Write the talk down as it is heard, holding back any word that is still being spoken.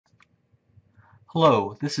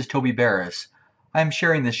Hello, this is Toby Barris. I am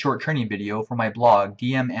sharing this short training video for my blog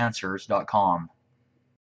dmanswers.com.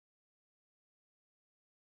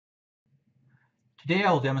 Today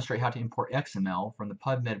I will demonstrate how to import XML from the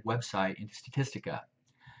PubMed website into Statistica.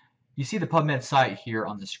 You see the PubMed site here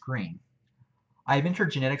on the screen. I have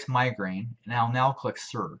entered genetics migraine and I'll now click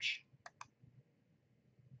search.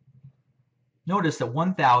 Notice that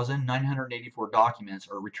 1,984 documents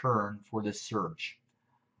are returned for this search.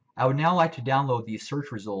 I would now like to download these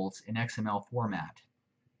search results in XML format.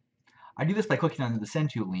 I do this by clicking on the Send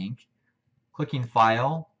To link, clicking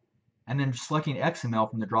File, and then selecting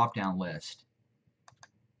XML from the drop-down list.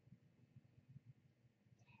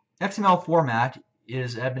 XML format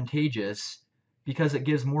is advantageous because it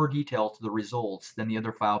gives more detail to the results than the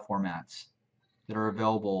other file formats that are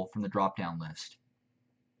available from the drop-down list.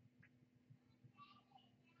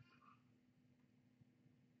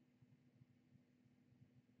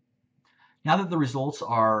 Now that the results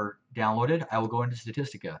are downloaded, I will go into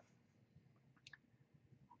Statistica.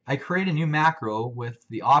 I create a new macro with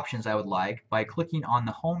the options I would like by clicking on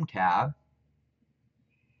the Home tab,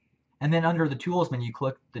 and then under the Tools menu,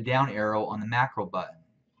 click the down arrow on the Macro button.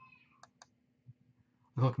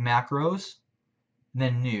 I click Macros,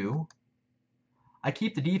 then New. I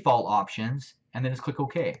keep the default options, and then just click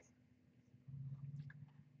OK.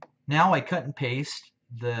 Now I cut and paste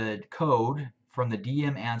the code from the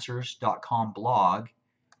dmanswers.com blog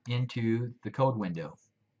into the code window.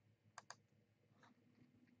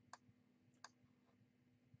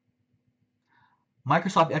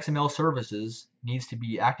 Microsoft XML Services needs to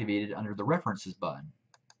be activated under the References button.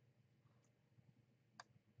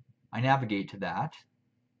 I navigate to that,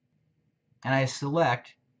 and I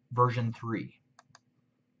select version 3.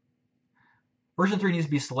 Version 3 needs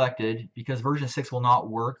to be selected because version 6 will not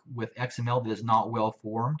work with XML that is not well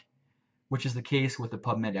formed, which is the case with the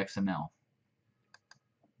PubMed XML.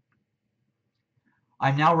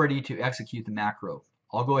 I'm now ready to execute the macro.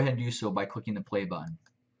 I'll go ahead and do so by clicking the play button.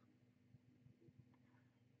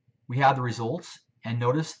 We have the results, and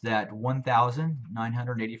notice that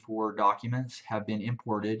 1,984 documents have been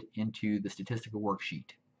imported into the Statistica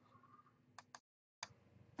worksheet.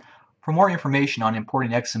 For more information on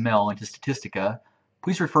importing XML into Statistica,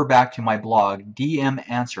 please refer back to my blog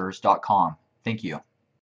dmanswers.com. Thank you.